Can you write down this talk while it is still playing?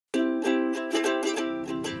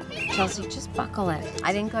Chelsea, just buckle it.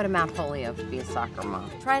 I didn't go to Mount Holyoke to be a soccer mom.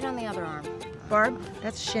 Try it on the other arm. Barb,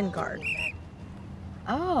 that's shin guard.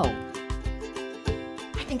 Oh.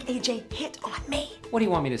 I think AJ hit on me. What do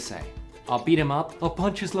you want me to say? I'll beat him up? I'll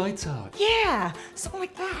punch his lights out. Yeah, something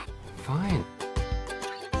like that. Fine.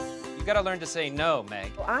 You gotta learn to say no,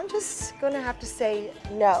 Meg. Well, I'm just gonna have to say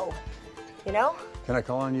no. You know? Can I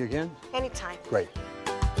call on you again? Anytime. Great.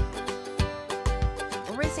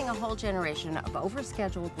 We're raising a whole generation of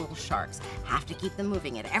overscheduled little sharks. Have to keep them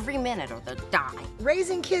moving at every minute or they'll die.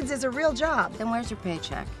 Raising kids is a real job. Then where's your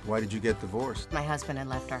paycheck? Why did you get divorced? My husband had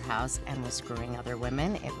left our house and was screwing other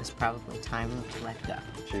women. It was probably time to let go.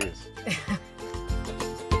 Cheers.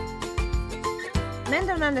 Men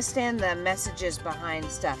don't understand the messages behind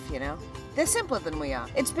stuff, you know? They're simpler than we are.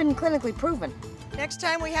 It's been clinically proven. Next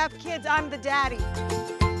time we have kids, I'm the daddy.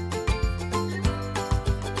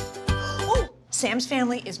 Oh, Sam's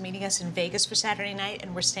family is meeting us in Vegas for Saturday night,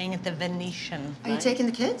 and we're staying at the Venetian. Are you taking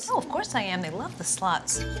the kids? Oh, of course I am. They love the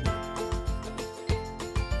slots.